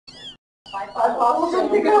5 bottles ready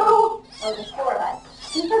to go. Oh, there's 4 of us.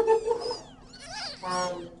 They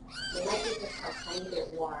might be just a tiny bit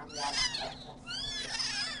warm.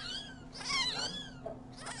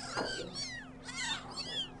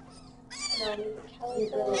 Yeah.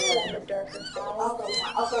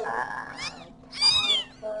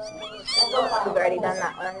 We've already done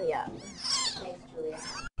that one, yeah. Thanks, Julia.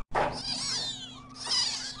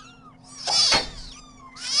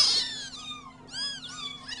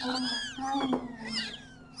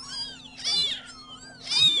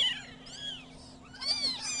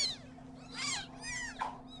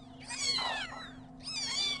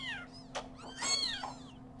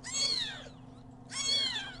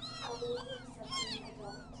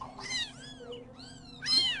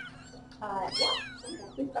 Yeah,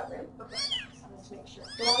 we've got room. Okay, so let's make sure. As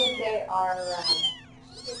long as they are,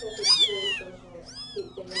 she says it's really social, they need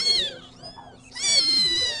to get into the house.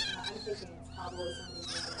 I'm thinking it's probably something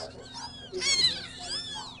that the others have.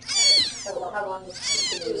 So how long is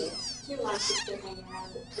it? 2 months it's been hanging around.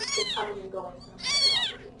 It's been coming and going from the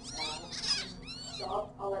property. So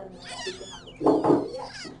I'll let them know that we can have it. Yeah.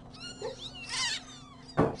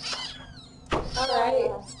 All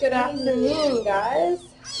right. Good afternoon, guys.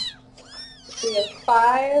 We have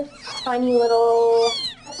 5 tiny little,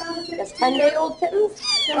 I guess 10-day-old kittens.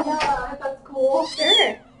 Yeah, that's cool.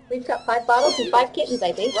 Sure. We've got 5 bottles and 5 kittens,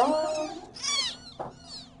 I think.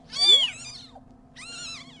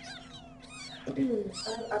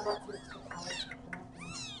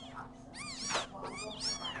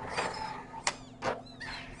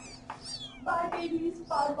 Bye, babies.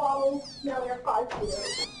 5 bottles. Now we have 5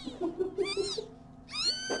 kilos.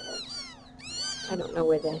 I don't know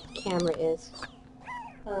where the camera is.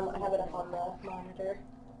 I have it up on the monitor.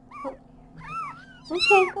 Okay. I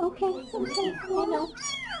know.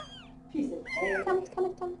 Piece of cake. Come.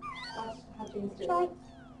 Try.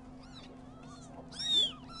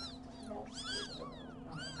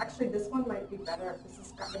 Actually, this one might be better if this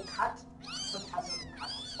has been cut. This one hasn't been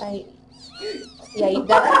cut.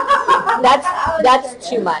 Yeah, that's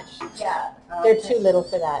too much. Yeah. They're too little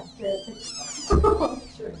for that.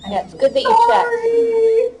 Sure. Yeah, it's good that you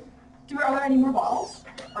checked. Are there any more bottles?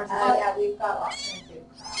 Or yeah, we've got lots of too.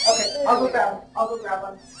 Okay, I'll go grab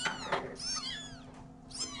one.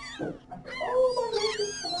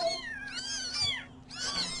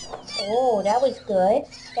 Oh, that was good.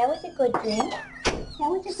 That was a good drink.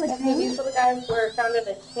 These little guys were found at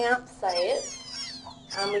a campsite.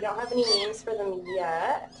 We don't have any names for them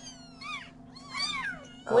yet.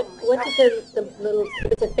 What did the little?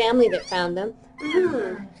 It's a family that found them.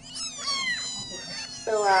 Mm-hmm.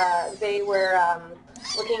 So they were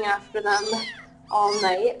looking after them all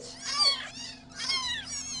night.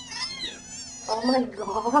 Oh my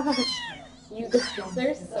gosh, you guys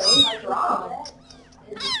are so strong.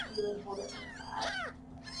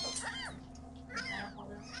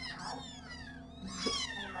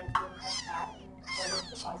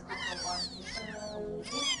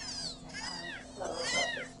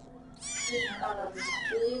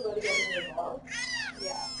 Julie, what do you get in your ball?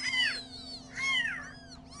 Yeah.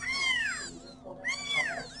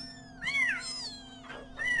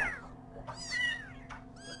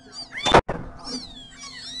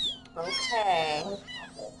 Okay.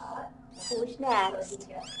 Who's next?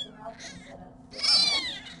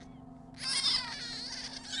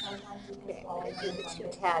 Okay, I'm going to do the 2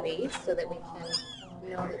 tabbies so that we can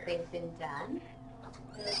know that they've been done.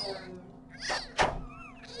 Is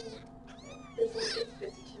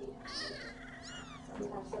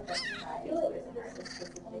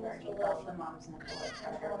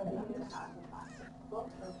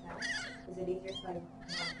it easier if I knock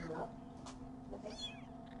them up? Okay.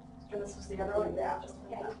 And this was the other one? Yeah.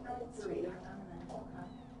 Yeah. 3.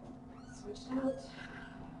 Switched out.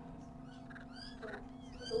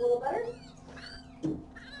 It's a little better.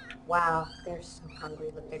 Wow, they're so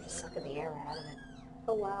hungry. Look, they're just sucking the air out of it.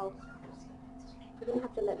 Oh wow. You're going to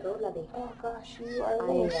have to let go, Lovey. Oh gosh, you are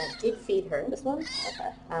I did feed her. This one?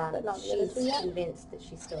 Okay. But not the other She's 2 yet? convinced that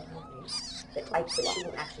she's still hungry, but she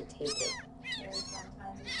won't actually take it.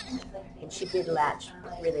 And she did latch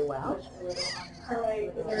really well. All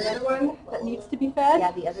right. Is there another one that needs to be fed?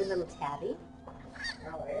 Yeah, the other little tabby.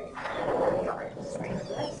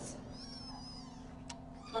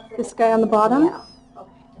 This guy on the bottom? Yeah.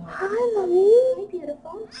 Hi, Mommy. Hi,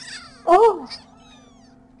 beautiful. Oh.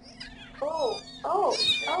 Oh.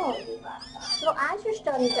 Little eyes are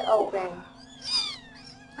starting to open.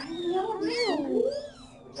 I know.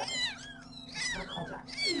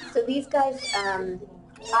 So these guys' eyes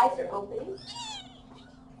are opening.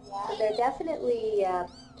 So they're definitely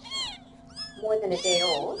more than a day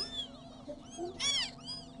old.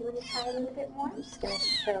 You want to to try a little bit more? I'm just going to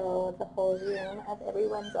show the whole room as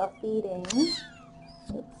everyone's all feeding. Oops,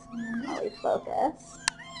 probably focus.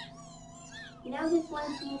 Now this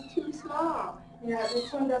one seems too small. Yeah,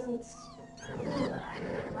 this one doesn't.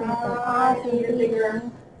 Awesome need a bigger.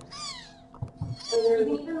 So You there's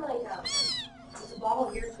can even like a bottle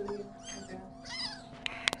here for you. Okay.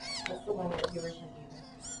 That's the one that you originally gave me.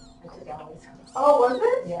 I took Emily's. Oh, was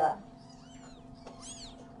it? Yeah.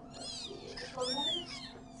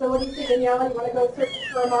 So what do you think, Daniela? You want to go search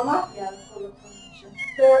for a mama? Yeah, let's go look for them.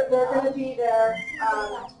 They're going to be there.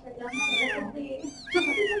 oh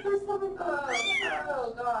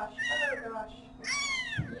gosh.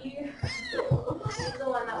 He's the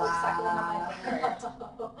one that was suckling on my finger.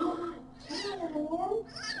 He's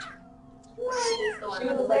the one She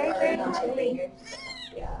that was was like very, already very on my hungry. finger.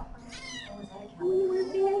 Yeah. We were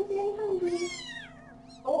very, very hungry.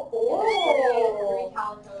 Three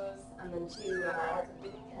calicos and then two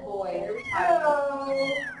boys. Oh.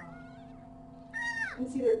 You can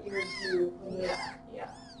see their ears too. Yeah.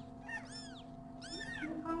 You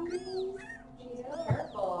hungry? She's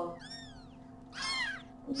careful.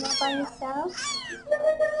 You all by yourself?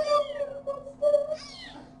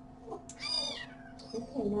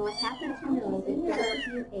 Okay, now I happen to know that if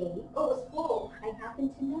you ate. Oh, it's full. I happen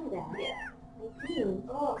to know that. Yeah. I do.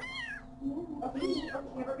 Oh. Yeah. Okay,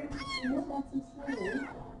 we're going to see You've got some smelling.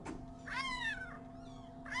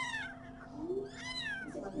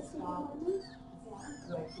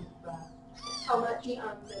 How much did it?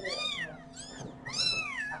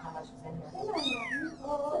 How much is in here?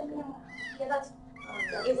 Yeah, that's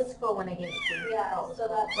It was full when I gave it to you. yeah. So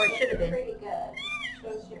that's Or it should have been. pretty good. So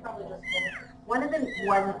she probably just One of them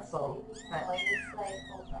wasn't full, but like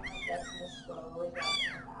pull from like this and just slowly drop it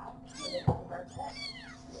back. So they convert it.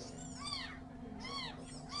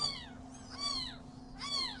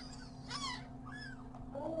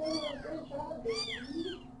 Oh, good job,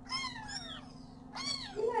 baby.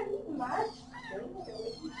 You're not eating much.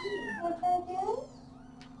 Want to try again?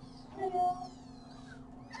 Yeah.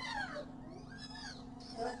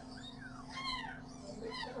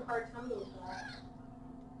 It's a hard tummy with that.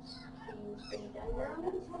 Are you done now?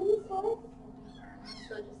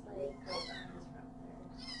 So just like go down this front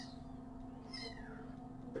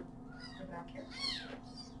there. Go back here.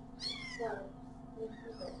 So, you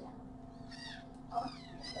put it down. Oh,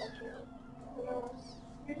 so cute.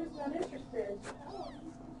 You're just not interested.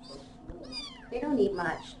 they don't eat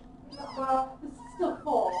much. Well, this is still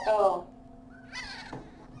full. Oh.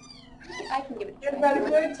 I can give it a There's try. about a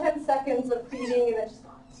good 10 seconds of feeding and then just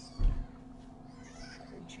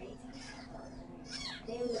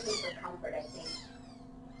They were looking for comfort, I think.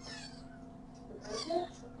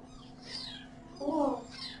 Oh,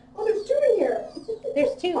 there's two in here.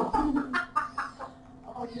 There's two. Oh,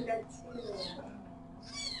 you got two.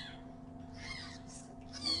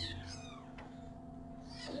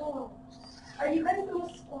 Oh. Are you guys a little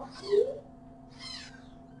squawky?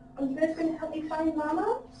 Are you guys going to help me find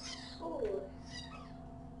Mama? Ooh,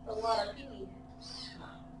 a lot of pee.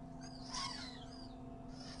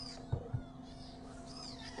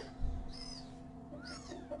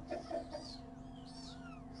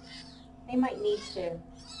 They might need to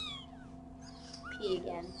pee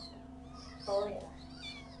again. Oh yeah.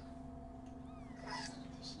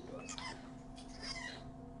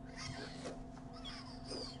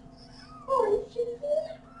 Oh, is she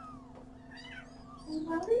here?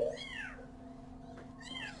 Mary?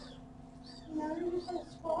 Mary, you so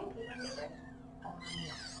squawky.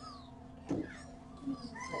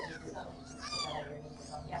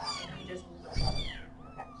 Yeah, and you just move that up.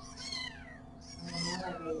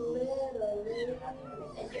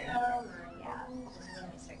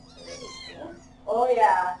 Oh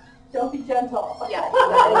yeah. Don't be gentle. Yeah, you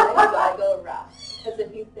gotta go rough. Because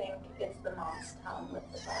if you think it's the mom's tongue with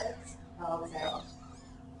the buds, Oh, okay.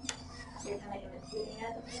 so you're kind of imitating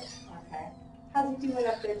it a bit. Okay. How's he doing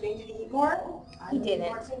up there, Jane? Did he eat more? He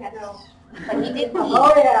didn't. No. But he did pee.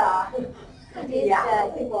 Oh yeah. He did,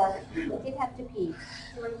 Yeah. More. he did have to pee.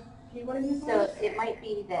 Do you want to use So it might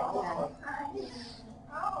be that, Oh.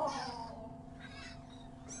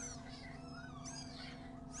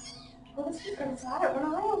 Well, this is inside it.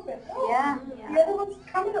 One eye open. Oh. yeah, The other one's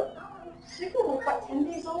coming up. They're like, what, 10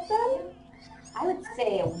 days old then? I would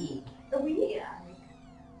say a week. A week? Yeah.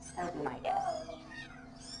 That would be my guess.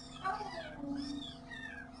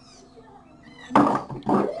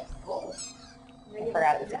 I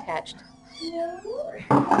forgot it's attached. Yeah.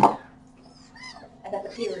 I got the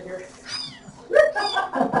pee reserve.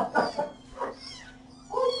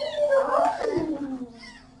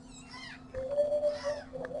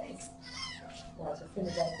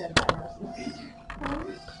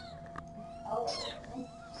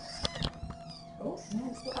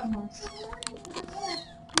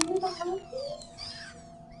 Can you have a hug, please?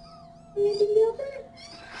 Maybe feel better?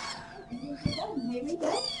 Maybe you're done. Maybe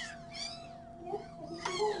done? Yeah, I think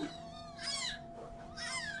you're done.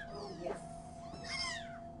 Oh, yes.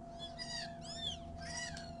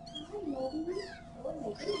 Hi, Lovey. Oh,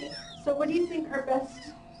 my goodness. So what do you think our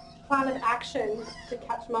best plan of action to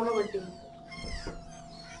catch Mama would be?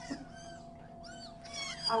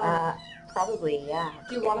 Probably, yeah.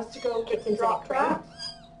 Do you want us to go get the Kittens in a drop crate? trap?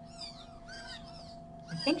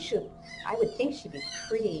 I would think she'd be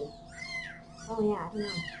pretty. Oh yeah, I don't know.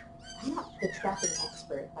 I'm not the trapping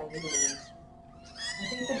expert by any means. I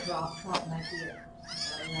think the drop trap might be it.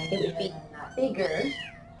 It would be bigger,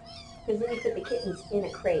 because then you put the kittens in a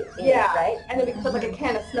crate, Yeah. right? And then we can put like a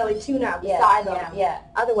can of smelly tuna Yeah, beside them. yeah.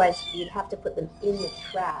 Otherwise, you'd have to put them in the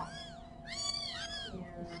trap.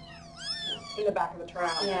 In the back of the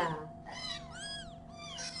trap. Yeah.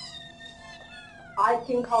 I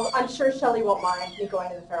can call, I'm sure Shelly won't mind me going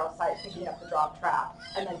to the Pharaoh site, picking up the drop trap,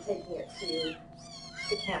 and then taking it to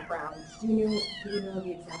the campground. Do you know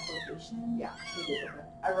the exact location? Yeah. You do, okay.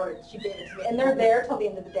 I wrote it, she gave it to me, and they're there till the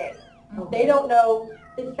end of the day. They don't know,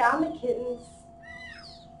 they found the kittens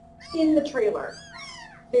in the trailer.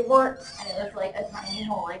 They weren't, And it was like a tiny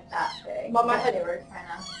hole like that big. Mama that had- they were trying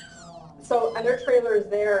to. so, and their trailer is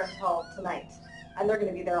there until tonight, and they're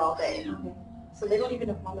gonna be there all day. Okay. So they don't even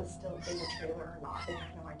know if Mama's still in the trailer or not, they have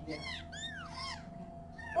no idea.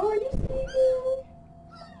 Oh, are you sleeping?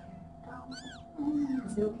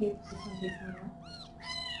 Is it okay if this one takes me now?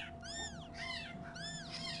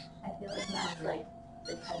 I feel like that's like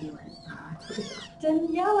the teddy one.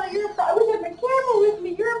 Daniela, you're a pro. I wish I had my camera with me.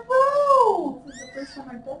 You're a pro. This is the first time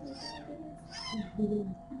I've done this. Oh my goodness.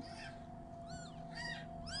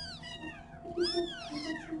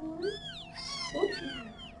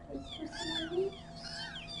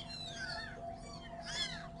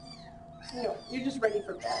 No, you're just ready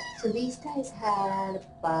for bed. So these guys had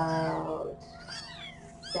about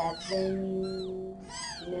 7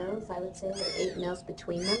 mils, I would say, or 8 mils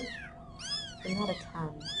between them. So not a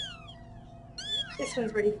ton. This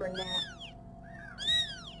one's ready for a nap.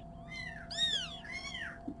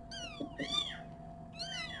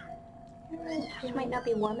 They might not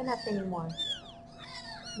be warm enough anymore.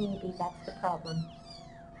 Maybe that's the problem.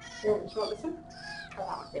 You want this one?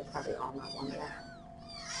 They're probably all not warm enough.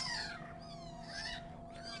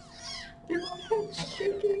 Your head's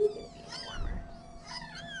shaking.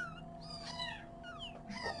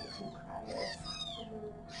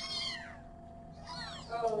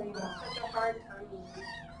 Oh, you got such a hard tummy.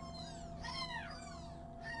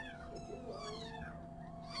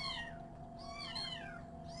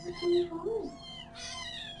 What's going on?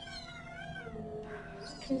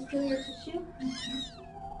 Can you steal your tissue?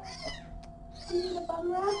 Do you need a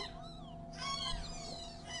bum wrap?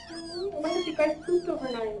 I wonder if you guys pooped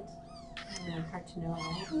overnight. Hard to know,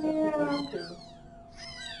 right? Yeah.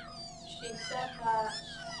 She said that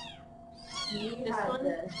She this had one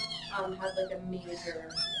the had like a major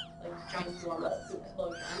like ginormous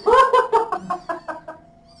explosion.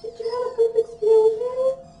 Did you have a poop explosion?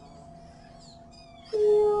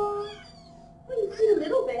 Yeah. Well, you did a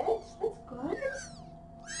little bit. That's good.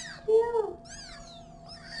 Yeah.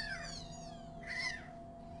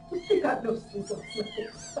 You got no sizzles.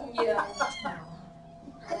 Yeah.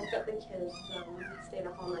 I've got the kids staying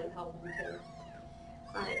up all night helping too.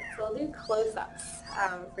 Alright, so I'll do close-ups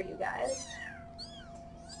for you guys.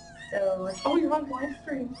 So, Oh, you're on live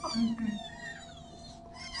stream.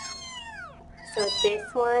 so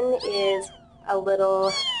this one is a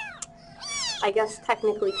little, I guess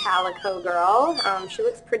technically calico girl. She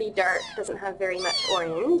looks pretty dark, doesn't have very much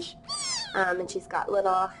orange. And she's got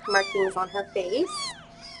little markings on her face.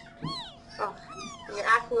 Oh, and you're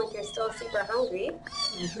acting like you're still super hungry.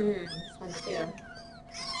 This one too.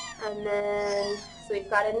 And then, so we've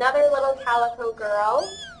got another little calico girl.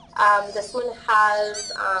 This one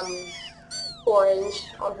has orange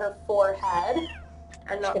on her forehead.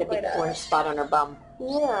 And She's not got a quite big orange spot on her bum.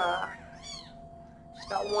 Yeah. She's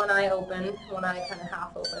got one eye open, one eye kind of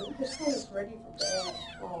half open. This one is ready for bed.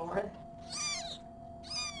 Aww.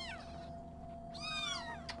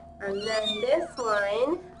 And then this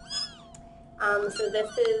one, so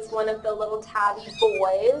this is one of the little tabby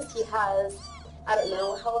boys. He has, I don't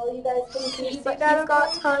know how well you guys can see, but he's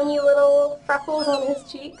got tiny little freckles on his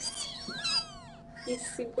cheeks. He's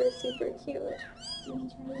super, super cute.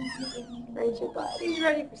 Aren't you, bud? He's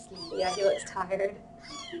ready for sleep. Yeah, he looks tired.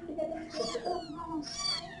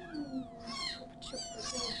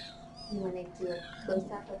 You want to do a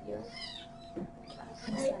close-up of yours?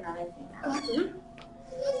 That's another thing.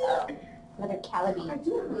 Another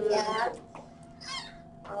calabi. Yeah.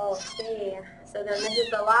 Okay, so then this is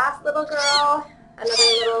the last little girl. Another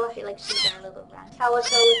little, I feel like she's our little rat.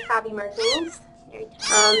 calico with tabby markings. Very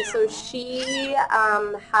tiny. So she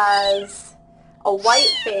has a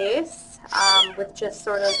white face with just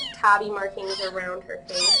sort of tabby markings around her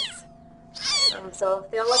face. So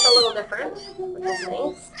they'll look a little different, which is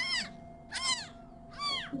nice.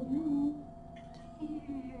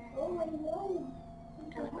 Oh my god.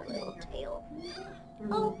 I like her little tail.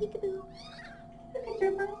 Oh, peekaboo. Look at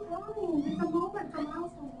your first line. There's a moment for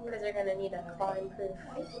milestone. Because they're going to need a climb-proof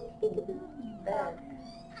bed.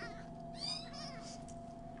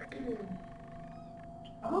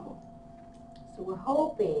 Oh. So we're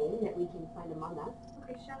hoping that we can find a mama.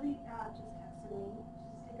 Okay, Shelly just texted me.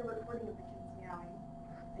 Just take a recording of the kittens meowing.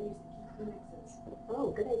 I use the key mixes. Oh,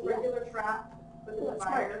 good idea. Regular trap with a Oh, that's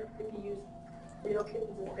divider. If you use real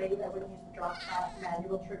kittens as bait, I wouldn't use the drop trap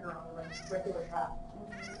manual trigger on the regular trap.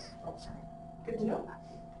 That's fine. Good to know.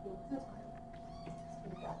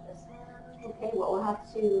 We got this. Okay, well, we'll have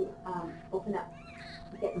to open up.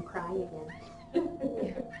 Get them crying again.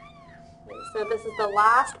 So this is the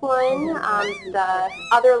last one, the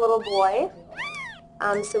other little boy.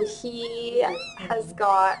 So he has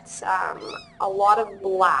got a lot of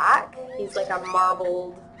black. He's like a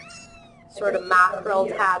marbled sort of mackerel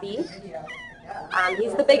tabby.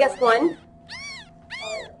 He's the biggest one.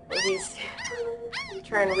 And he's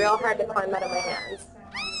trying real hard to climb out of my hands.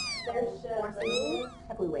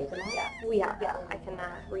 Have we weighed them out? Yeah, we have, yeah. I can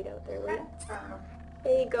read out their weights.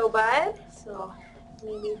 There you go, bud. So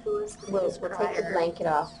maybe who's We'll take the blanket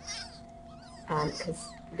off, because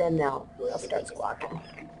then they'll start squawking.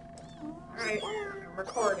 Alright, I'm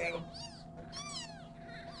recording.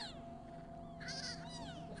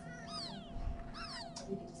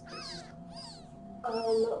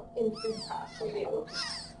 In food pack for you.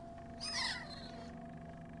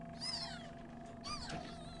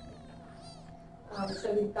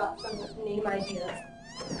 So we've got some name ideas.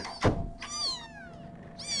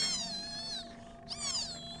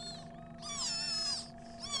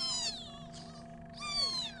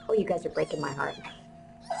 Oh, you guys are breaking my heart.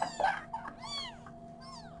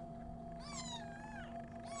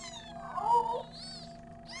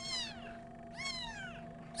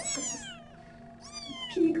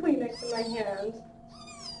 Pea Kleenex in my hand.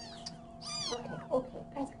 Okay,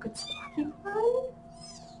 that's a good squawky.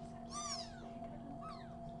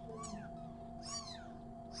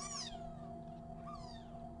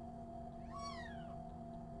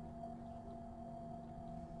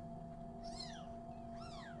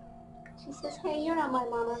 She says, hey, you're not my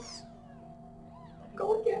mama.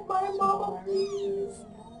 Go get my mama, please.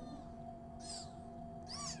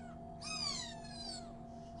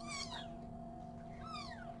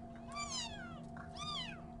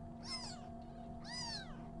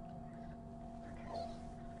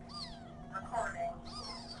 Recording.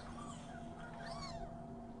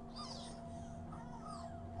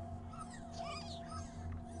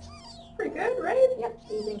 Pretty good, right? Yep.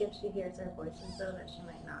 Do you think if she hears our voices though that she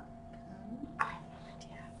might not come?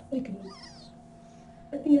 We can,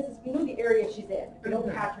 the thing is we know the area she's in. If we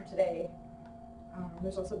don't catch her today,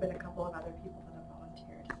 there's also been a couple of other people that have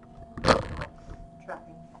volunteered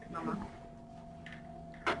trapping mama.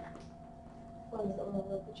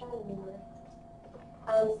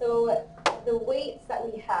 So the weights that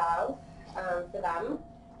we have for them,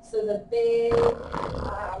 so the big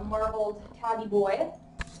marbled tabby boy,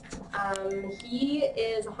 he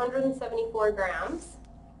is 174 grams,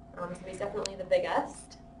 so he's definitely the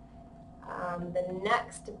biggest. The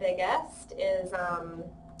next biggest is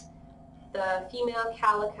the female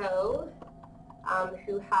calico,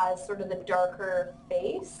 who has sort of the darker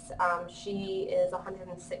face. She is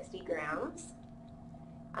 160 grams.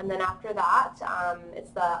 And then after that,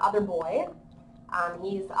 it's the other boy.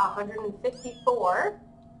 He's 154.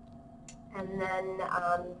 And then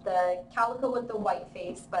the calico with the white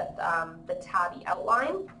face, but the tabby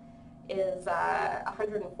outline, is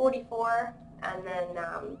 144. And then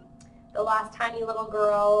the last tiny little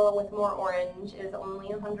girl with more orange is only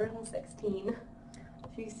 116.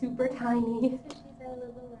 She's super tiny. She's our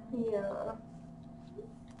little rat. Yeah.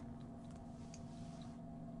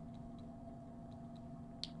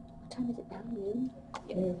 What time is it now? Noon?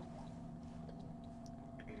 Yeah.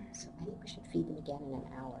 So I think we should feed them again in an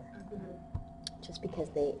hour. Just because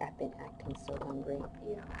they have been acting so hungry.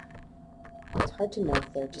 Yeah. It's hard to know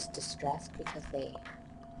if they're just distressed because they,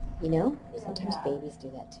 you know? Yeah. Sometimes babies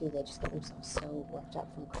do that too. They just get themselves so worked up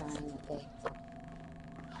from crying that they...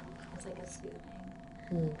 It's like a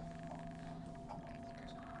soothing.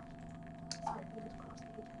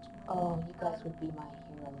 Oh, you guys would be my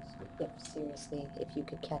those. If seriously, if you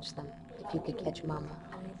could catch them, if you could catch Mama.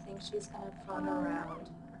 I think she's gonna phone around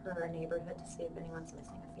her neighborhood to see if anyone's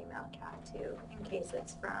missing a female cat too, in case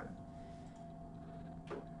it's from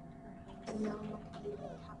her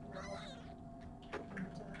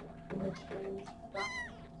house.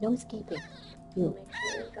 No escaping. You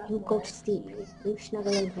go to sleep. You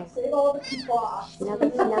snuggle in here. Save all the people off.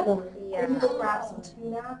 Snuggle, snuggle. Yeah. Maybe go grab some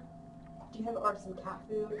tuna. Do you have or some cat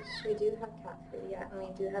food? We do have cat food, yeah, and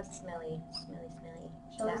we do have smelly.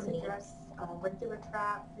 Shall we Salmon-y. suggest regular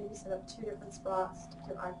trap, maybe set up 2 different spots, take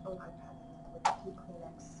your iPhone, iPad, with a few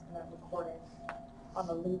Kleenex, and then record it on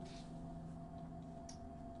the loop.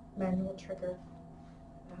 Manual trigger.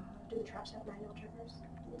 Do the traps have manual triggers?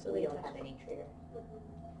 So we don't have any trigger.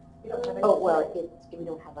 You don't have any? Oh, well, we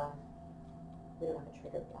don't have a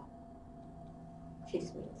trigger yet. She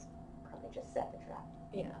just means probably just set the trap.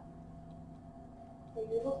 Yeah. Are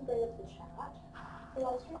you able to bring up the chat for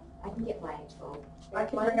live stream? I can get my phone. I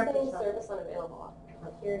can bring up the chat. Service unavailable.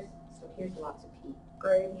 Here's lots of pee.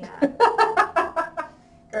 Great. Yeah.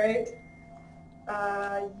 Great.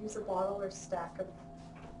 Use a bottle or stack of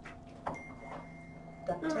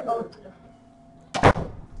duct tape. Oh,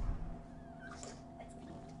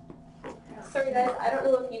 Sorry guys, I don't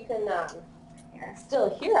know if you can still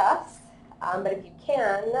hear us, but if you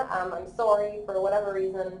can, I'm sorry for whatever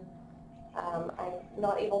reason. I'm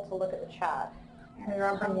not able to look at the chat. here,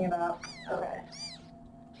 I'm bringing it up. Okay.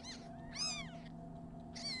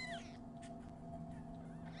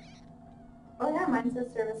 Oh yeah, mine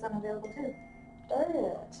says service unavailable too. Darn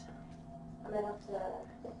it. I'm gonna have to.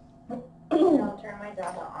 I'll turn my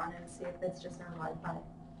data on and see if it's just on Wi-Fi.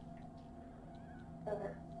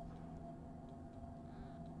 Okay.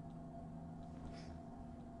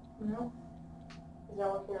 No, Is that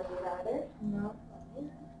working on you either? no.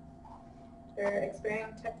 They're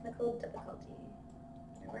experiencing technical difficulty.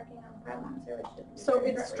 They're working on problems or which So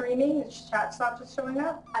it's streaming, it's chat's not just showing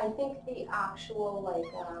up? I think the actual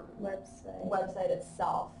website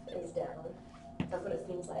itself is down. That's what it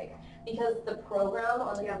seems like. Because the program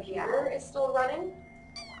on the computer is still running.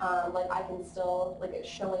 I can still, it's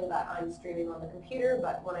showing that I'm streaming on the computer,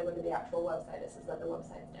 but when I go to the actual website, it says that the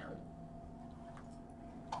website's down.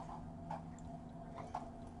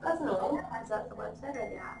 That's annoying. Is that the website or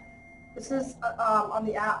the app? This is on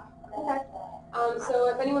the app. Okay. So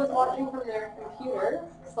if anyone's watching from their computer,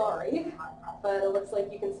 sorry, but it looks like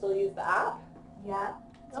you can still use the app. Yeah,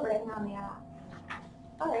 it's Okay. working on the app.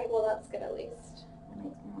 All right, well that's good at least. It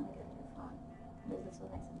makes me want to get a new phone. Because this one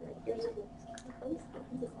makes it very here's a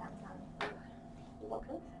Samsung. What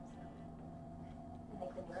kind? I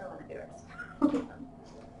think the newer one of yours.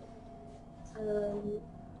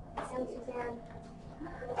 Sam Suzanne.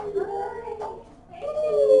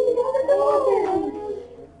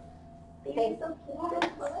 Hey.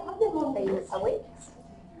 Are you awake?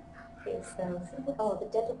 Oh, the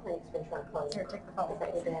dental clinic's been trying to call you. Here, take the phone. Is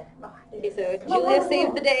that your dad? Okay, so Julia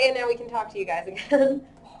saved the day and now we can talk to you guys again.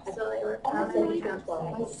 So they were I said you can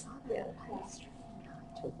 12. Yeah.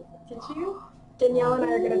 Did you? Danielle and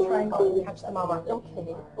I are going to try and go and catch the mama.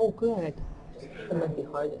 Okay. Oh, good. It might be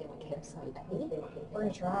hard at the campsite. We're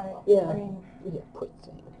going to try. Yeah. I mean, Yeah, poor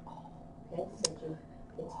thing. Okay, so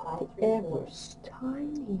it's 5, 3, Ever 4.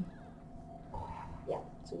 tiny. Yeah.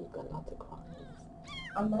 So you've got lots of cries.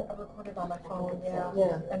 I'm recorded on my phone, yeah.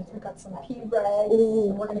 Yeah. And we've got some pea rags,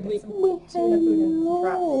 and we're going to get some tuna food and some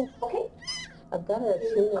traps. Okay. I've got a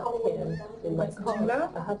tuna can in my Some car. tuna?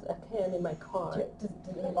 I have a can in my car. Did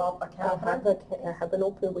you involve a I cat? have a can. I have an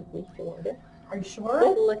opener with me if you want it. Are you sure?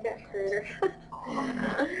 Look at her.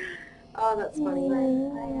 Oh, that's funny. I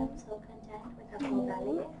am so content with Apple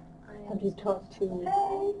Valley. Have you talked to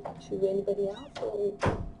anybody else? Or?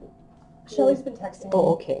 Shelly's been texting me.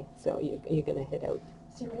 Oh, okay. So you're gonna head out.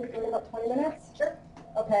 So you're ready for about 20 minutes? Sure.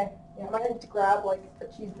 Okay. Yeah, I might need to grab like a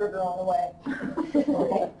cheeseburger on the way.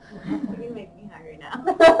 Okay. You make me hungry now.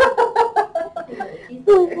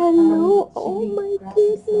 Oh, hello. Oh my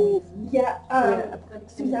goodness. Yeah,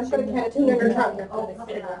 Suzanne's got a can of tuna in her trunk. And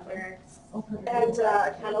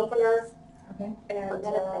a can opener. Okay. And,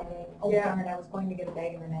 Oh, yeah. darn, I was going to get a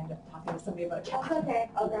bag and then I ended up talking to somebody about a cat. Okay,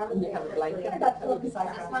 I'll grab You have a blanket. I got food beside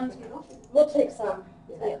this her. one too. We'll take some.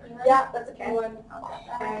 Yeah, that's a good one.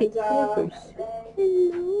 And, Hello.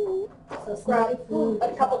 so grab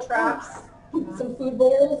a couple traps, some food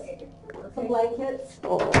bowls, some blankets.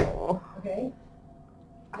 Oh. Okay.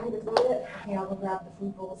 I think that's about it. Okay, I'll go grab the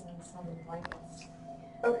food bowls and some blankets.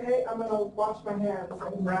 Okay, I'm gonna wash my hands and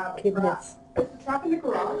grab a trap. Goodness. Is the trap in the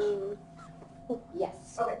garage?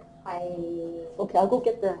 Yes. Okay. Okay, I'll go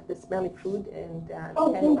get the smelly food and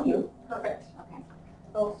Oh, can thank opener. you. Perfect. Okay.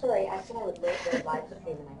 Oh, sorry, I said I would live the live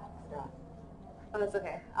stream and I forgot. Oh, that's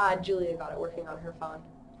okay. Julia got it working on her phone.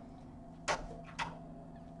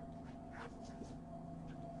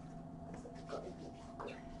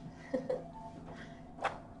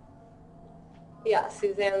 Yeah,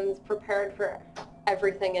 Suzanne's prepared for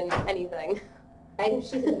everything and anything. I know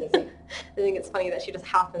she's amazing. I think it's funny that she just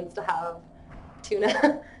happens to have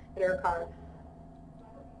tuna in her car.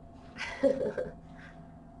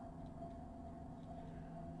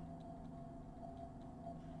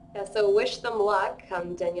 Yeah, so wish them luck.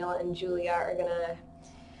 Daniela and Julia are going to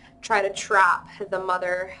try to trap the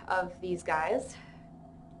mother of these guys.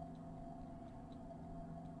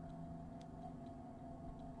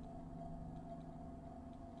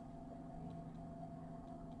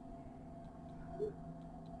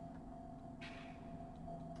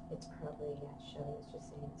 It's probably, Shelley was just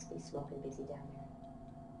saying, it's be smoking busy down there.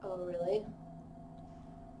 Oh, really? I don't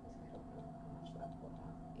know how much left we'll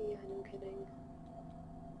have. Yeah, no kidding.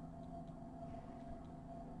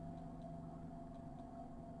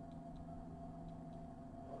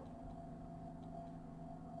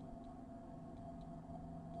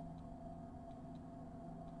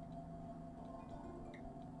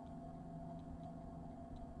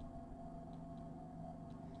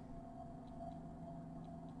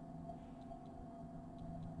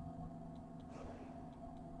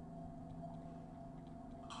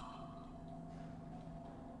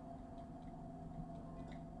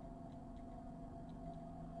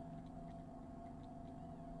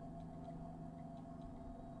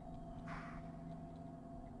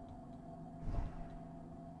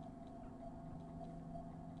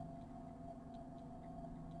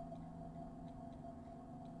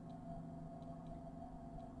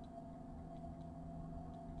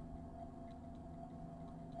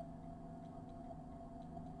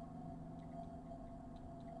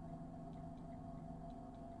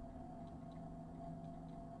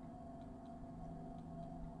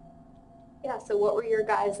 Yeah, so what were your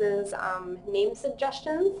guys' name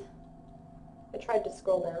suggestions? I tried to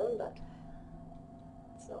scroll down, but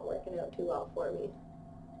it's not working out too well for me.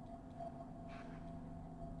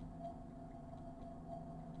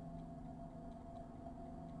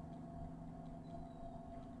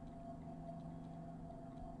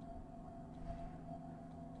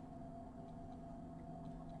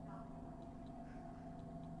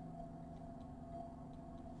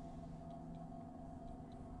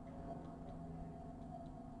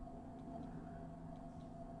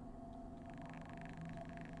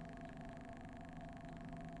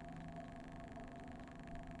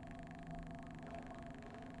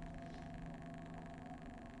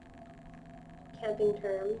 Camping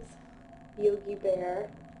terms, Yogi Bear,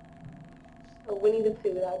 oh, Winnie the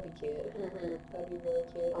Pooh, that would be cute. Mm-hmm. That would be really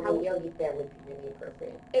cute. How Yogi Bear would be really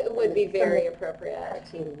appropriate. It would be very appropriate.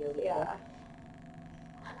 Cartoon Yogi Yeah. Bear.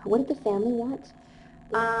 What did the family want?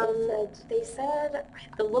 They said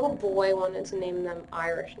the little boy wanted to name them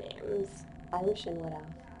Irish names. Irish and what else?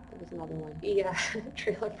 There was another one. Yeah,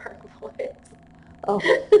 Trailer Park Boys. Oh.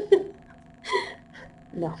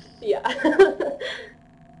 No. Yeah.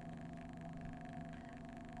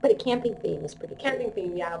 But a camping theme is pretty cute. Camping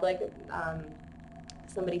theme, yeah, like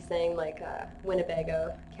somebody saying like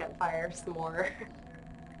Winnebago campfire s'more.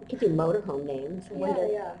 You could do motorhome names. I wonder.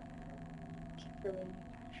 Yeah.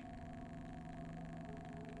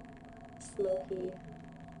 Smokey.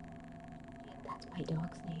 That's my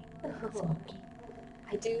dog's name. Oh. Smokey.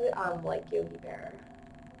 I do like Yogi Bear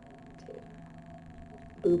too.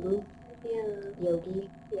 Boo Boo. Yeah. Yogi.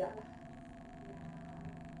 Yeah.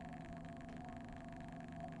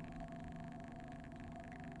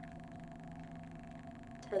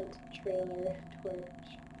 Tent, trailer, torch.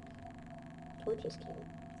 Torch is cute.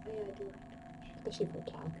 Oh yeah, I do like torch. Especially for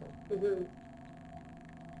Calico. Mm-hmm.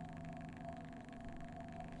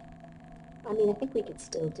 I mean, I think we could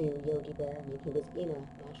still do Yogi Bear. I mean, he was in a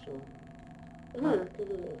national park.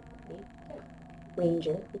 Mm-hmm. Yeah.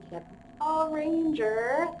 Ranger. We could have Oh,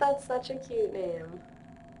 Ranger. That's such a cute name.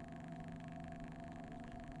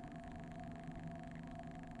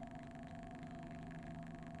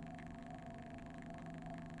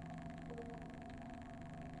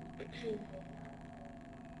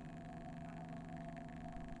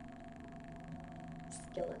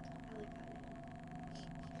 Skillet. I like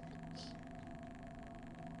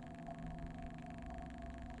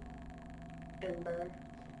that name. Ember.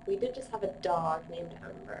 We did just have a dog named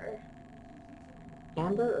Ember.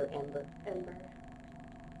 Amber or Ember? Ember.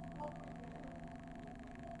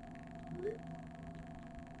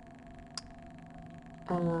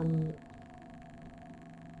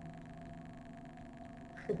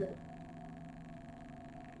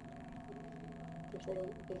 so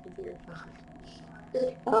they can see your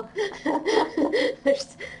phone. Oh. They're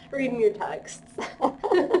just reading your texts.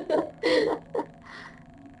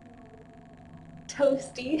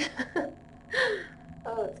 Toasty.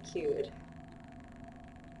 Oh, it's cute.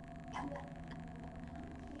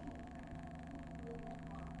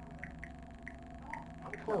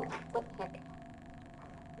 Oh, what the heck?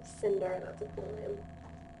 Cinder, that's a cool name.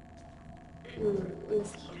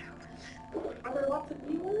 Mosquito. Are there lots of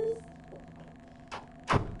viewers?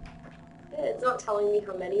 It's not telling me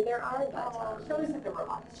how many there are, but Shelly said there were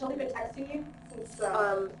lots. Has Shelly been texting you since?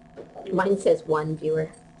 Mine says 1 viewer.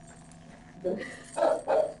 So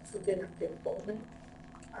then it's full.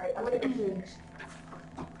 All right, I'm gonna go finish.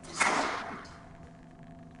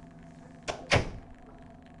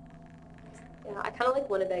 yeah, I kind of like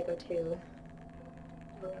Winnebago too.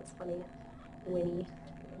 Oh, that's funny. Winnie.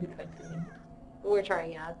 We're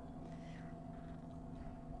trying, yeah.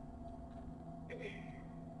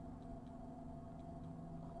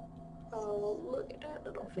 Oh, look at that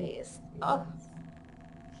little face. Oh.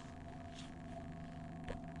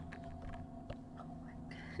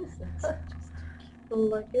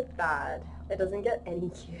 Look at that. It doesn't get any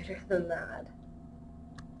cuter than that.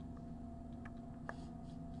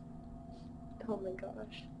 Oh my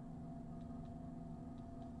gosh.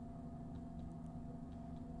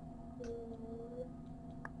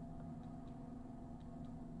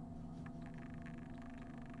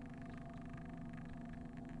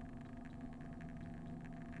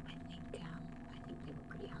 I think they were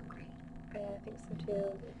pretty hungry. Yeah, I think so too.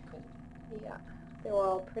 Yeah, they were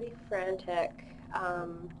all pretty frantic.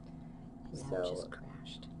 And now it So just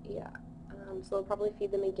crashed. yeah, so I'll probably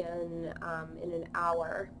feed them again in an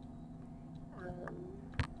hour.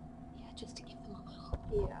 Yeah, just to give them a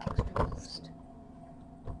little Yeah. extra boost.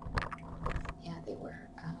 Yeah, they were,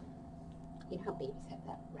 you know how babies have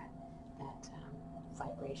that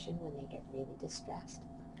vibration when they get really distressed?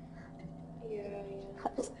 Yeah. I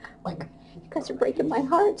was like, you guys are breaking my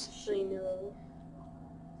heart. I know.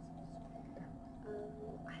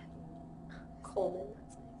 Coleman,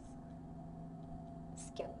 that's nice.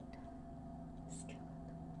 Skeleton.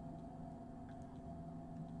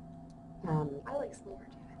 I like S'more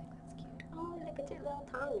too. I think that's cute. Oh, look at your little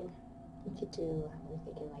tongue. You could do, we're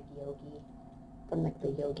thinking like Yogi, from like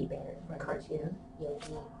the Yogi Bear cartoon.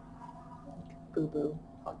 Yogi, Boo Boo,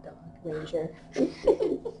 Hot Dog, Ranger.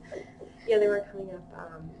 Yeah, they were coming up.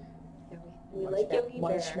 Yeah, we like Yogi Bear.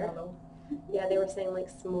 Marshmallow. Yeah, they were saying like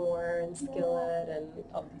S'more and Skillet and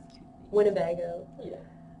All these cute things. Winnebago. Yeah.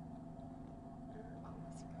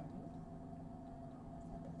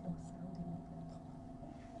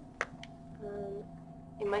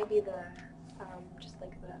 It might be the just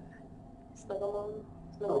like the snuggle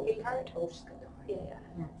kitty heart. Oh, Yeah.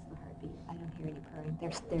 that's the heartbeat. I don't hear any purring.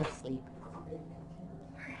 They're asleep.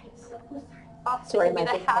 Oh, Sorry, so my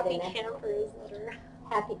the big head happy in there. campers that are.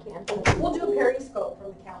 Happy camping. We'll do a periscope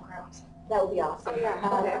from the campground. That would be awesome. Oh,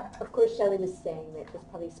 yeah, okay. Of course, Shelley was saying that it's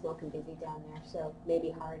probably smoking busy down there, so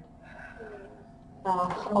maybe hard.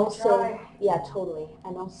 Also, try? yeah, totally.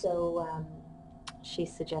 And also, she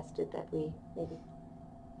suggested that we maybe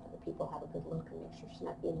other people have a good look and make sure she's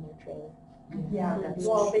not in their trailer. Yeah,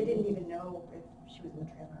 well, they didn't even know if she was in the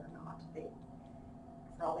trailer or not.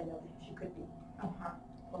 For all they know, she could be.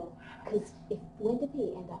 Because when did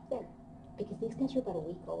they end up there? Because these guys are about a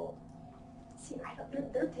week old. See,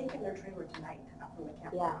 they're taking their trailer tonight up from the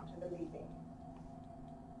campground, and they're leaving.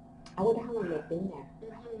 I wonder how long they've been there.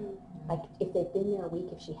 Like, if they've been there a week,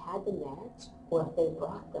 if she had them there, or if they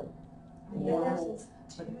brought them. They've been there since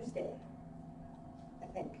Tuesday, I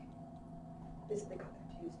think. They said they got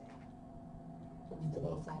there Tuesday.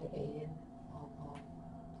 Today's Saturday.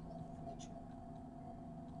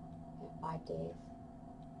 5 days.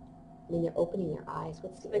 I mean, they're opening their eyes.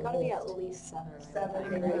 What's the They gotta be earliest? at least 7. Right?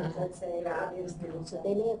 7 degrees, I'd say. Yeah. So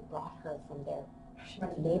they may have brought her from their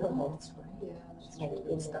neighborhood, Yeah, that's like true.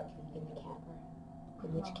 in the camper. In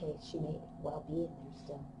which case, she may well be in there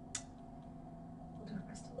still. We'll do our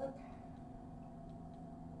best to look.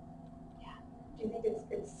 Yeah. Do you think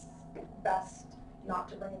it's best not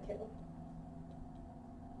to bring a kitten?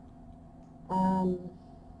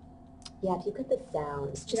 Yeah, if you cut the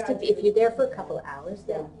sounds, just Yeah, if you're there for a couple of hours,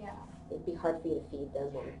 then Yeah. it'd be hard for you to feed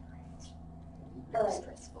them. And All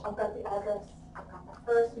right, I've got the address. I've got the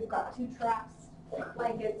first. We've got 2 traps,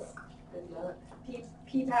 blankets,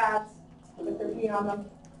 pee pads with their pee on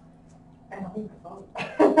them, and I'll leave my phone.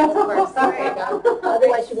 Of course, there you go.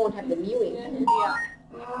 otherwise, you won't have the mewing. Yeah.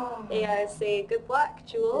 Hey, I say good luck,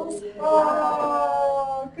 Jules.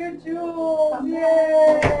 Oh, good Jules!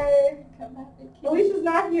 Yay! come back and keep. Alicia's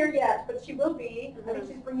not here yet, but she will be. I think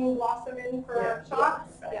she's bringing Blossom in for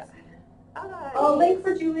shots. Yeah. Oh, link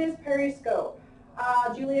for Julia's periscope.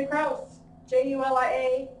 Julia Krause,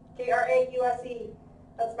 JuliaKrause.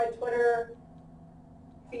 That's my Twitter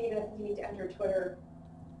feed. I think you need to enter Twitter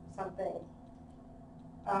something.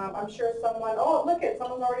 I'm sure someone, oh, look it,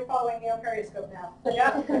 someone's already following me on Periscope now.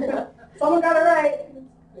 Yeah, someone got it right.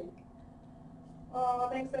 Oh,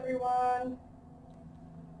 thanks everyone.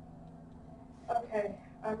 Okay,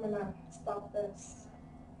 I'm gonna stop this.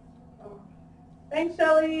 Thanks,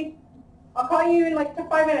 Shelly. I'll call you in like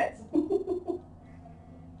 5 minutes.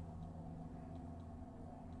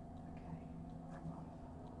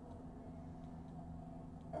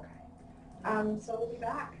 Okay. So we'll be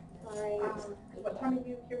back. All right. What time are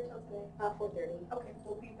you here till today? 4:30. Okay,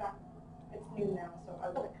 we'll be back. It's noon now, so I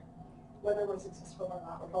will, whether we're successful or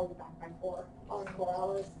not, we'll probably be back by 4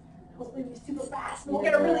 hours. Hopefully we'll be super fast. And we'll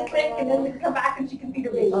get her really quick, and then we can come back and she can feed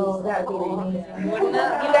her baby. Oh, that would be amazing. Wouldn't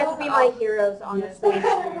that You guys would be my heroes, honestly.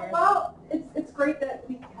 Well, it's great that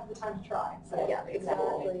we have the time to try. So Yeah,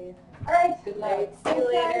 exactly. All right. Good night. See you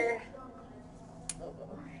later.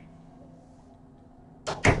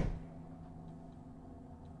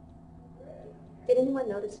 Did anyone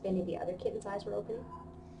notice if any of the other kittens' eyes were opening?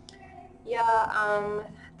 Yeah,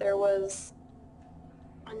 there was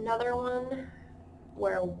another one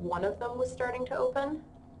where one of them was starting to open.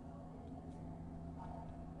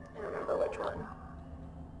 I don't remember which one.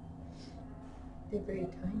 They're very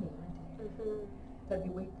tiny, aren't Mm-hmm. they? Have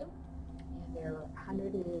you weighed them? Yeah, they're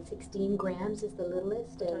 116 grams is the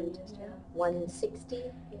littlest, and Tiniest, yeah.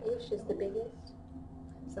 160-ish is the biggest.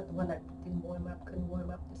 Is that the one that didn't warm up, couldn't warm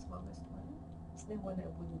up, the smallest one? Is there one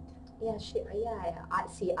that wouldn't? Yeah, I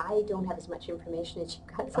see. I don't have as much information as you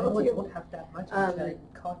guys I all do. don't have that much, Um, which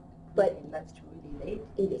I caught, but- and that's really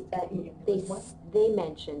late. They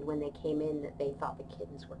mentioned when they came in that they thought the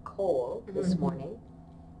kittens were cold this Mhm. morning,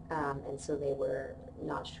 and so they were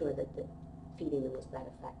not sure that the feeding them was that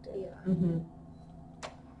effective. Yeah. Mm-hmm.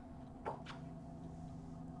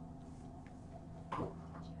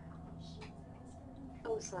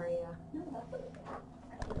 Oh, sorry, yeah.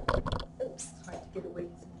 Oops. It's hard to get away.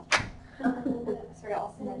 Sorry,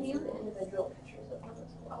 I'll send you the individual pictures of them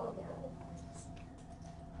as well. Look at that little nose.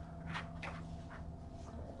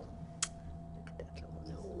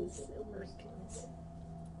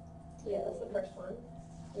 Yeah, that's the first one.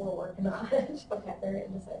 We're working on it. Okay. Very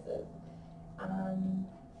indecisive. This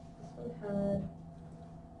one had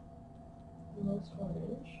most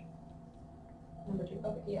orange. Number 2.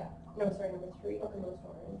 Okay, yeah. No, sorry, number 3. Okay, most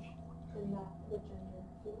orange. And that, what gender?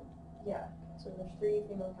 Female? Yeah. So there's 3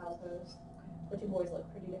 female calicos. The 2 boys look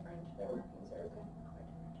pretty different. Their markings are quite different.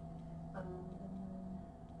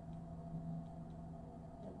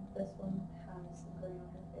 And this one has some gray on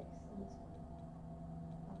her face, and this one.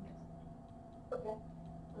 Okay.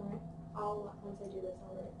 Alright. Once I do this,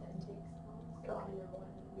 I'll write the intakes. So I know when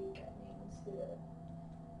we get names who to,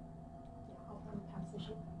 I'll pass the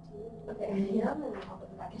sheet back to you. Okay. Yeah. And then I'll put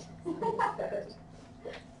them back in.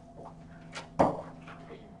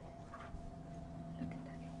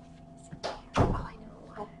 Oh, I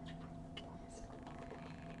know.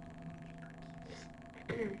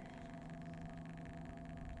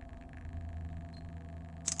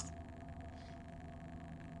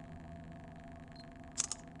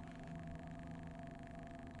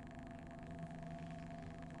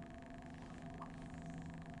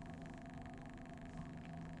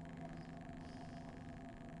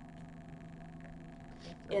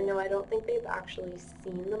 Yeah, no, I don't think they've actually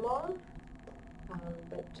seen the mom,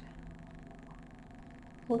 but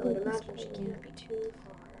I would imagine she can't be too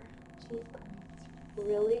far.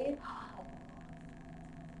 Really?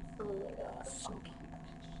 Oh my gosh.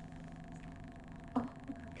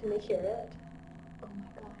 Can they hear it? Oh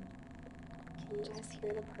my god. Can you guys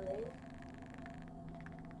hear the purring?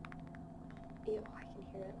 Ew, I can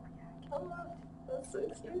hear it. Oh, that's so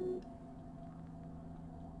cute.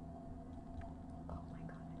 Oh my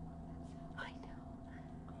god, I love that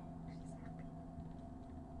sound.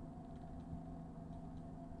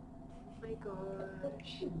 I know. Oh my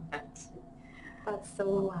gosh. That's so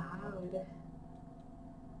loud.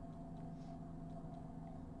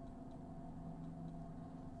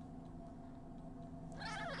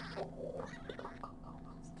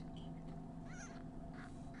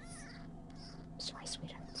 Sorry,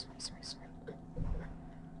 sweetheart. Sorry.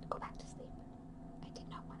 Go back to sleep. I did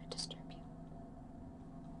not want to disturb you.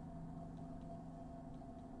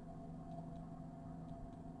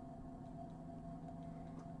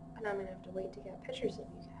 And I'm gonna have to wait to get pictures of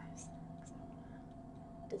you guys, 'cause I don't wanna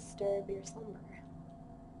disturb your slumber.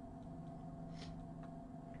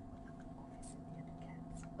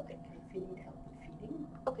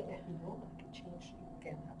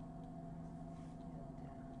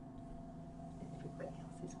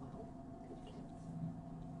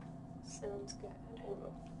 Sounds good.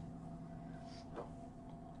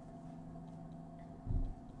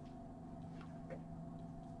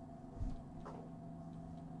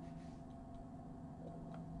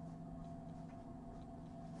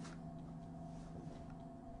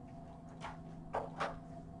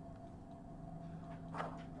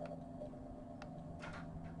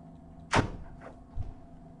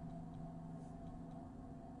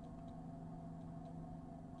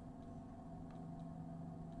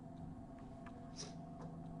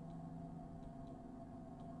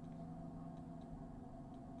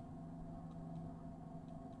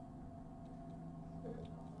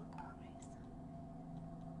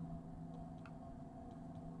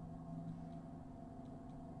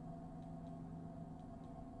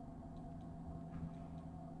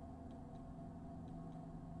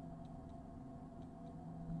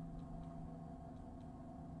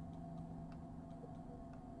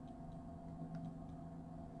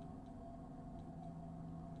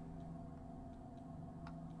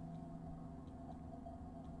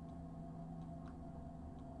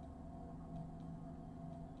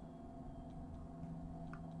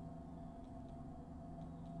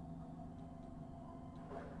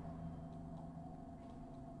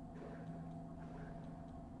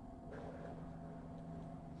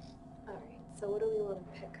 Alright, so what do we want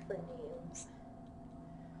to pick for names?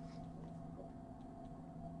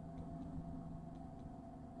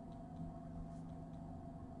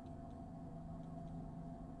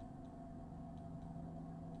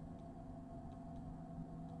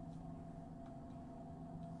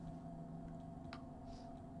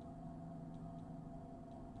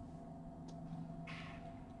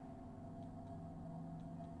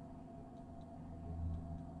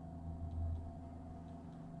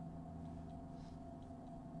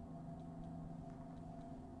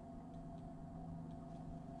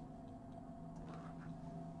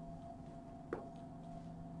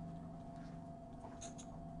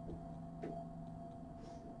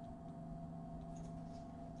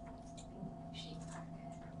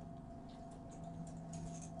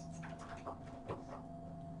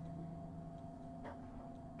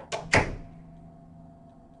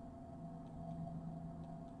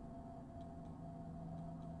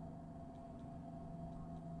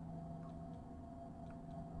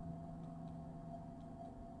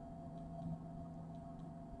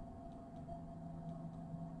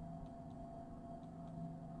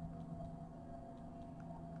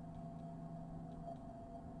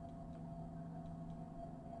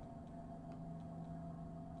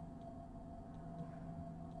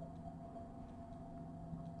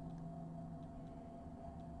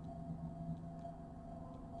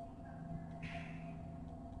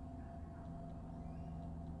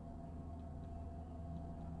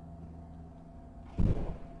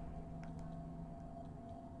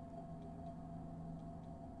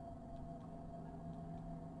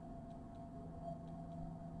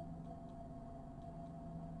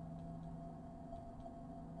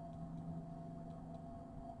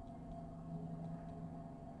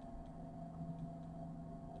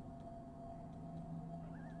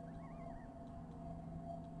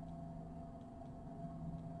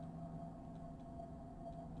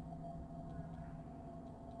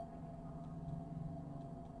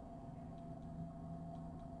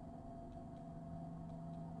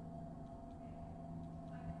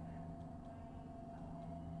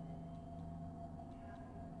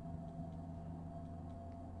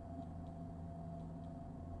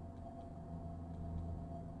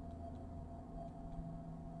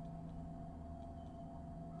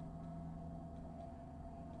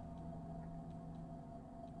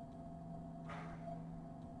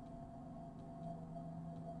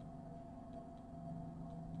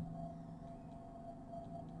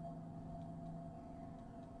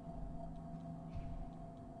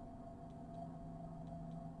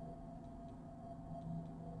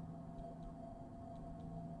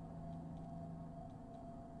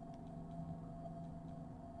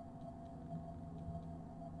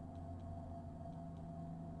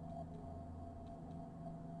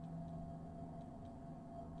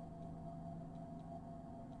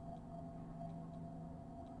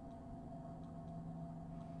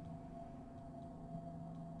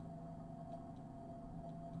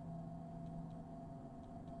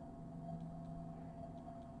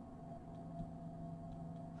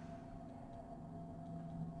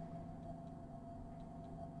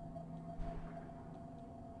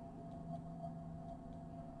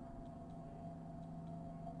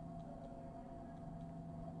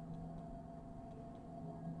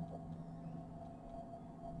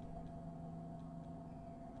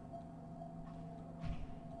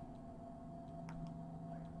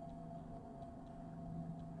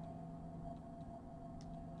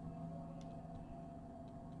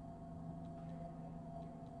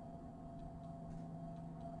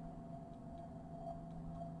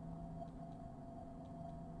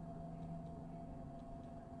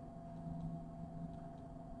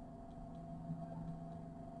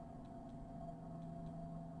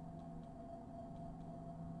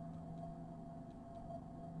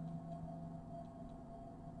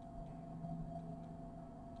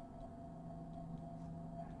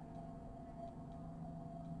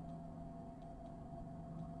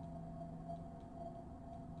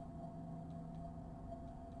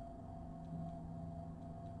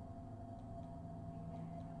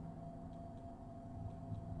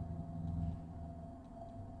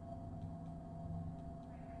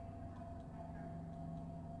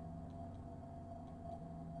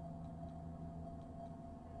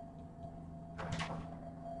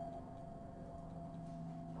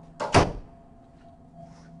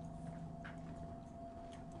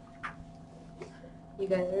 You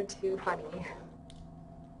guys are too funny.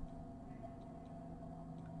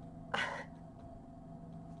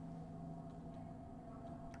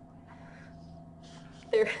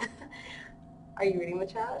 They're Are you reading the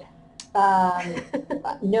chat?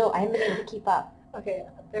 No, I haven't been able to keep up. Okay,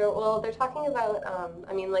 they're talking about,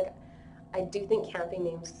 I mean, like, I do think camping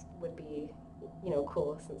names would be,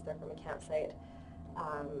 cool since they're from a campsite.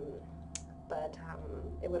 But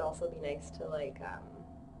it would also be nice to, like,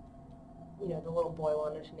 the little boy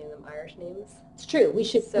wanted to name them Irish names. It's true. We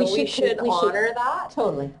should honor that.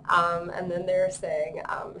 Totally. And then they're saying,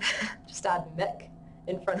 just add Mick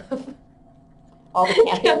in front of all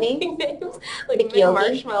the camping names. Like Mick Mick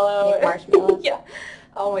Marshmallow. Mick Marshmallow. Yeah.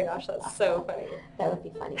 Oh my gosh, that's so funny. That would be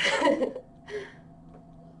funny.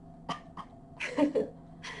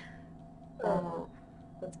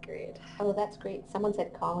 That's great. Oh, that's great. Someone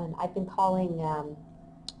said Colin. I've been calling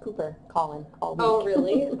Cooper Colin all week. Oh,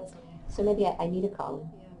 really? That's funny. So maybe I need a Colin.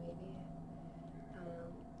 Yeah,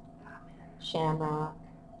 maybe. Shamrock.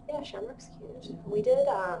 Yeah, Shamrock's cute. We did,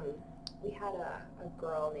 we had a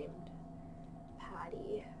girl named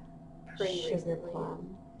Patty pretty Sugar recently.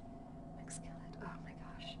 plum. Mixed Skillet. Oh my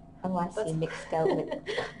gosh. Oh, I see. Mixed out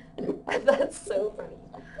with... That's so funny.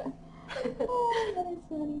 Oh, that is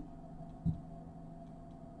funny.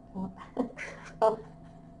 Oh,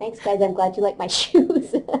 thanks guys. I'm glad you like my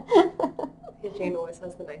shoes. Jane always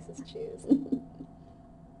has the nicest shoes.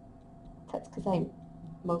 That's because I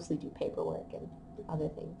mostly do paperwork and other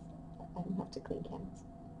things. I don't have to clean cameras.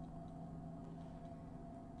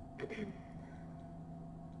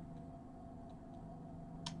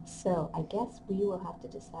 So I guess we will have to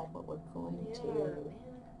decide what we're going to.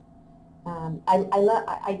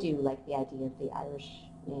 I do like the idea of the Irish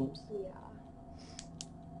names. Yeah.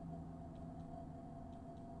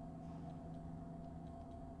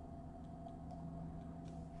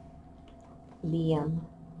 Liam,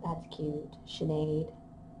 that's cute. Sinead.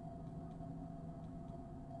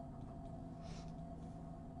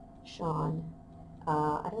 Sean.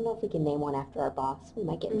 I don't know if we can name one after our boss. We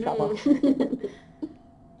might get in trouble. Yeah,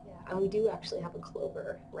 and we do actually have a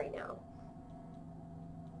Clover right now.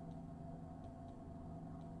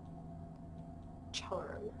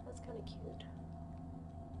 Charm, that's kind of cute.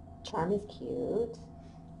 Charm is cute.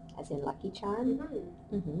 As in Lucky Charm?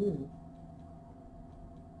 Mm-hmm. Mm-hmm.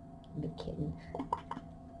 The kitten.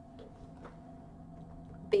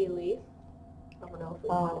 Bailey. I don't know if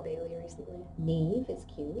we've had a Bailey recently. Neve is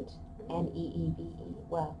cute. N-E-E-V-E.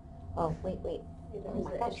 Well, oh, wait. Oh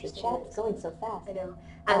my gosh, the chat's going so fast. I know.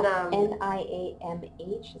 And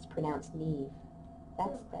N-I-A-M-H is pronounced Neve.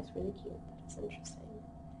 That's really cute. That's interesting.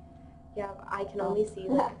 Yeah, I can only see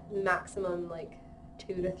like maximum like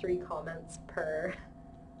 2 to 3 comments per.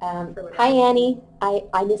 Hi Annie.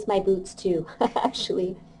 I miss my boots too,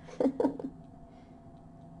 actually.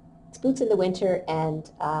 It's boots in the winter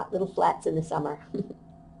and little flats in the summer.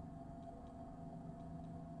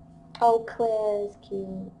 Oh, Claire's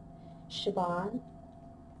cute. Siobhan.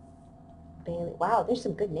 Bailey. Wow, there's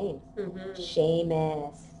some good names. Mm-hmm.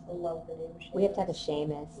 Seamus. I love the name Seamus. We have to have a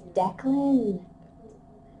Seamus. Yeah. Declan.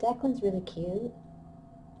 Declan's really cute.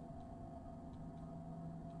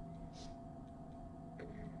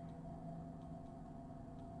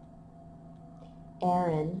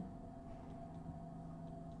 Aaron.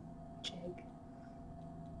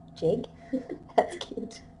 Jig? That's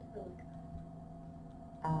cute.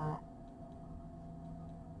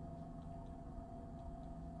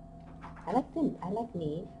 I like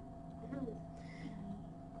Neve. Mm-hmm.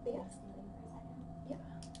 Yes. Yeah.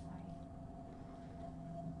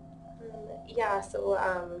 Yeah, so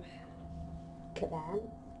Kavan.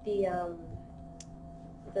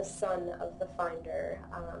 the son of the finder,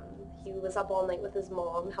 he was up all night with his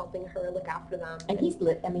mom, helping her look after them. And he's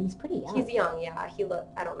pretty young. He's young, yeah.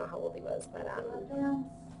 I don't know how old he was, but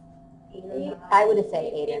I would have said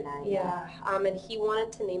 8 or 9. Yeah, and he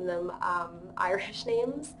wanted to name them Irish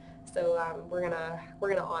names, so we're gonna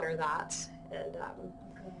honor that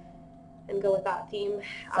and go with that theme.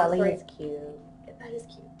 Sully is cute. That is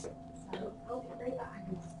cute. So, I'll be right back.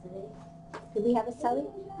 Did we have a Sully?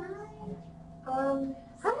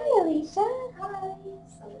 Hi, Alicia. Hi.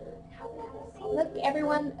 Look,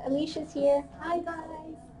 everyone, Alicia's here. Hi,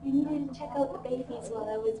 guys. I needed to check out the babies while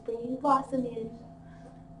I was bringing Blossom in.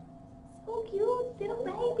 So cute, little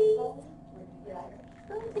babies.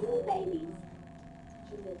 So little babies.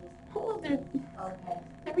 Oh, they're,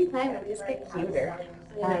 every time they just get cuter.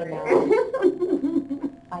 I know.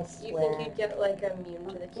 I You swear. think you'd get like immune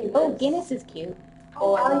to the cuteness? Oh, Guinness is cute.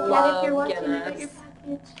 Oh, I Alicia, if you're love watching, you got your Guinness.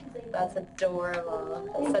 package. That's adorable.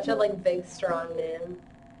 That's such a like big, strong name.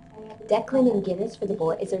 Declan and Guinness for the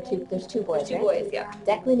boy. Is there two? There's two boys, There's two right? boys, yeah.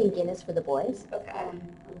 Declan and Guinness for the boys. Okay.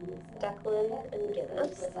 Declan and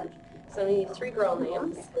Guinness. So we need 3 girl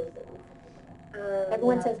names.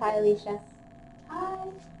 Everyone says hi, Alicia. Hi.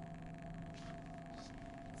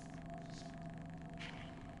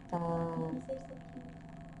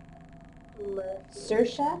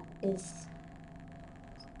 Saoirse is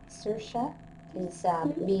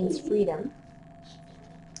means freedom.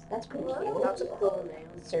 That's pretty cute. That's a cool name.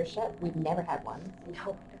 Saoirse, we've never had one.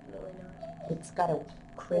 No, definitely not. It's got a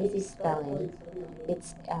crazy spelling.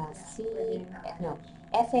 It's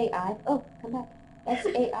S-A-I. Oh, come back.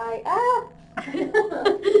 S-A-I. Ah!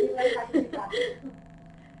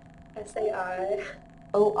 S-A-I.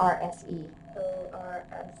 O-R-S-E.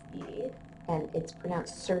 O-R-S-E. And it's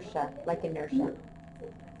pronounced Saoirse, like inertia.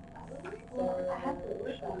 That's cool.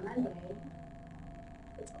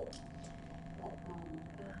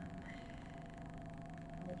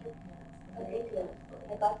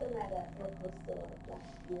 I got them at a Air Coastal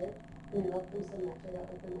last year, and I love them so much. I got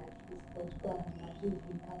like the matches, but imagine if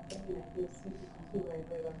you got them, and I feel super cool right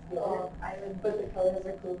there. But the colors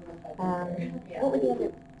are cool enough. What were the other?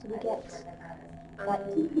 Did we get?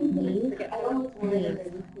 Neve? I almost wanted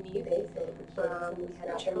Neve. We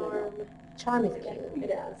had Charm. Charm is cute.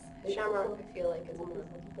 It is. Shamrock, I feel like, is more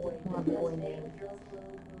boy. More of a boy name.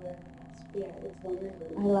 Yeah, it's wonderful.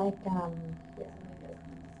 I like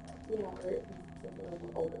Yeah, or it's a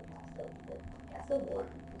little older castle, but still warm.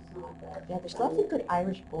 It's not that. yeah, there's lots of good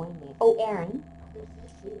Irish boy names. Oh, Aaron. They're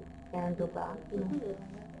so cute. Aaron Dubra.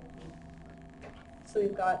 So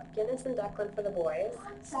we've got Guinness and Declan for the boys.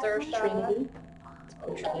 Saoirse. Trinity.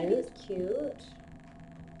 Oh, Trinity's cute.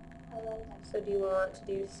 So do you want to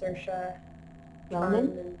do Saoirse, Charm,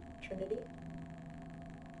 Ronan? and Trinity?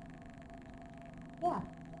 Yeah.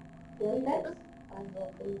 You like that?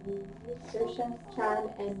 Saoirse, Charm,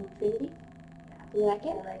 and Trinity. You like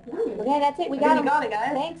it? Mm. Okay, that's it. We I think got you them. got it,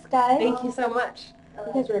 guys. Thanks, guys. Thank you so much.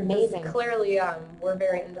 You guys were amazing. Clearly, we're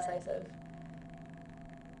very indecisive.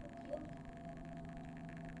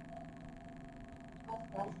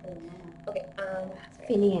 Okay, sorry.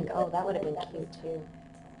 Finian. Oh, that would have been cute too.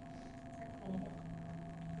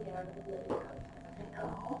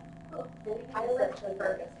 I worked for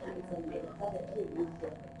Fergus.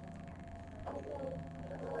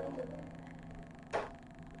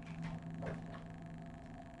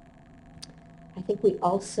 I think we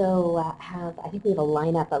also I think we have a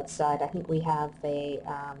lineup outside. I think we have a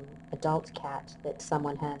adult cat that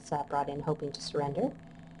someone has brought in hoping to surrender.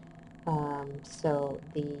 So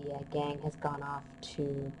the gang has gone off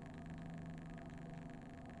to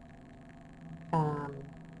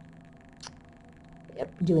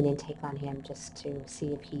do an intake on him just to see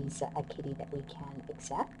if he's a kitty that we can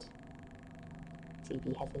accept. See if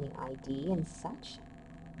he has any ID and such.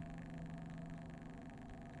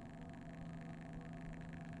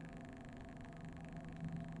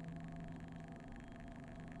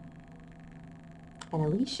 And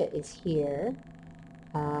Alicia is here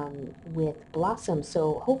with Blossom,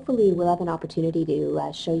 so hopefully we'll have an opportunity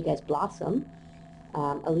to show you guys Blossom.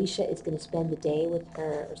 Alicia is going to spend the day with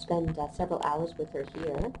her, or spend several hours with her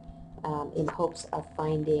here in hopes of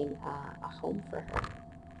finding a home for her.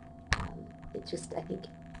 It just, I think,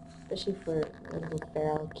 especially for little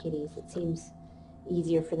feral kitties, it seems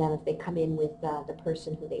easier for them if they come in with the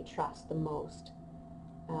person who they trust the most.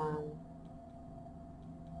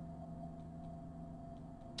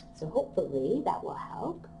 So hopefully that will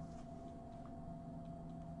help.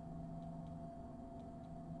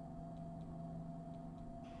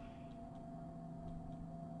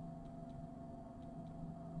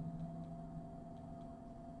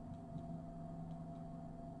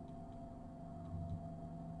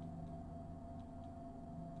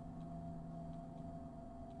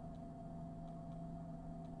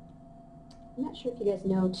 I'm not sure if you guys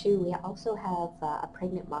know too, we also have a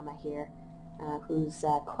pregnant mama here who's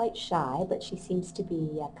quite shy, but she seems to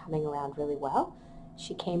be coming around really well.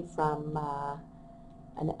 She came from a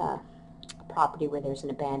property where there's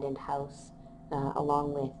an abandoned house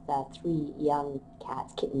along with 3 young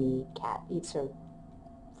cats, these are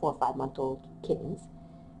 4 or 5 month old kittens.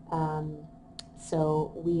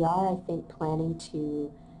 So we are, I think, planning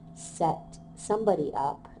to set somebody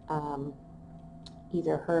up,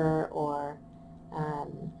 either her or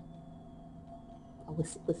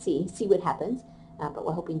we'll see what happens, but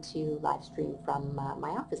we're hoping to live stream from my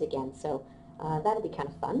office again, so that'll be kind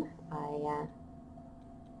of fun. I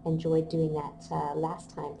enjoyed doing that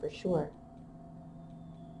last time for sure.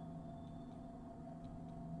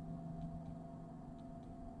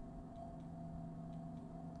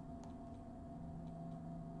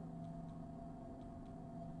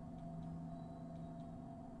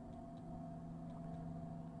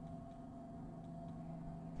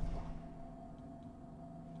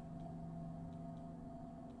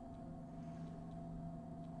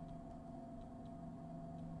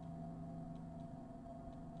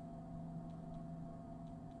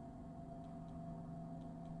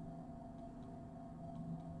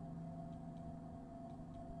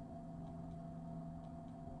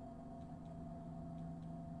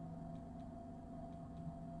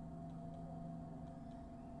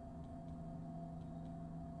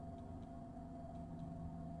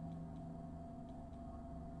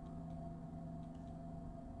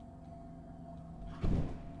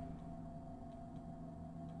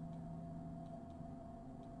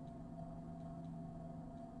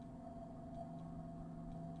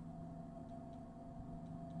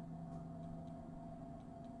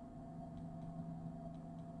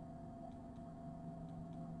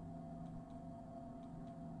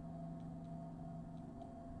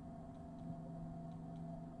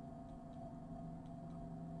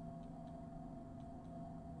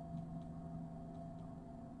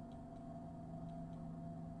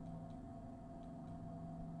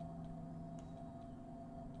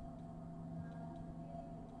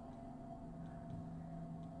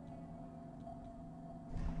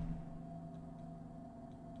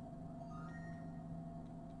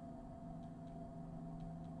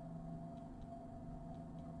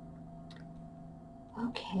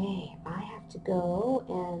 Okay, I have to go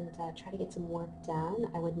and try to get some work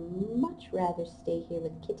done. I would much rather stay here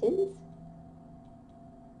with kittens.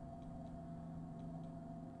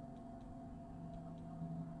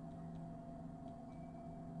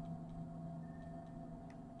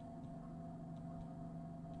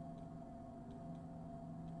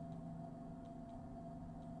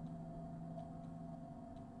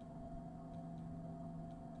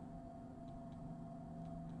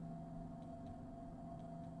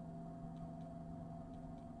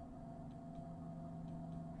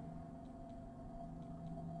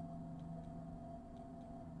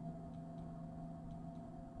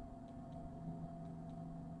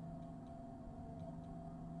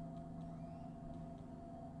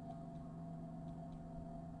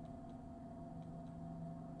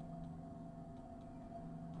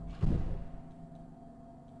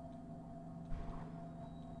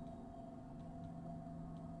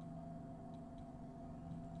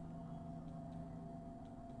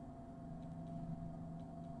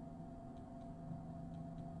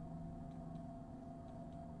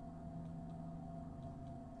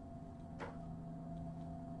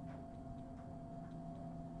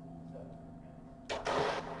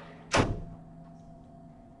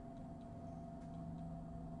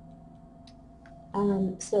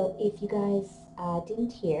 So if you guys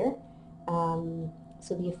didn't hear,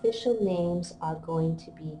 so the official names are going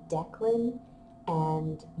to be Declan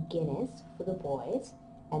and Guinness for the boys,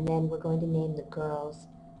 and then we're going to name the girls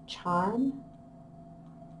Charm,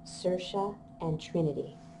 Saoirse, and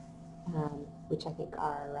Trinity, which I think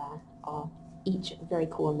are all each very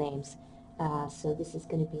cool names. So this is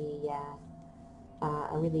going to be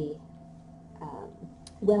a really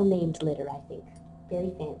well-named litter, I think.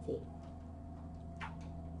 Very fancy.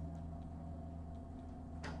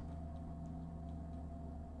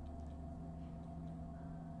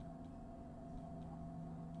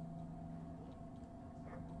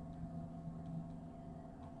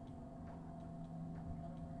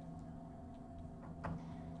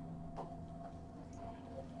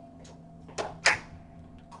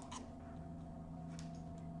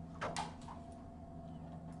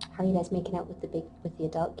 How are you guys making out with the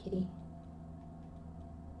adult kitty?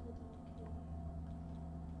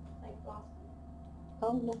 Like Blossom.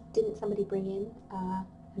 Oh no, didn't somebody bring in an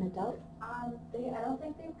adult? I don't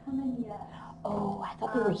think they've come in yet. Oh, I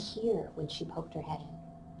thought they were here when she poked her head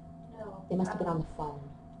in. No. They must have been on the phone.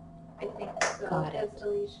 I think so. Got it. Because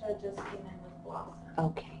Alicia just came in with Blossom.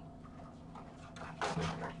 Okay.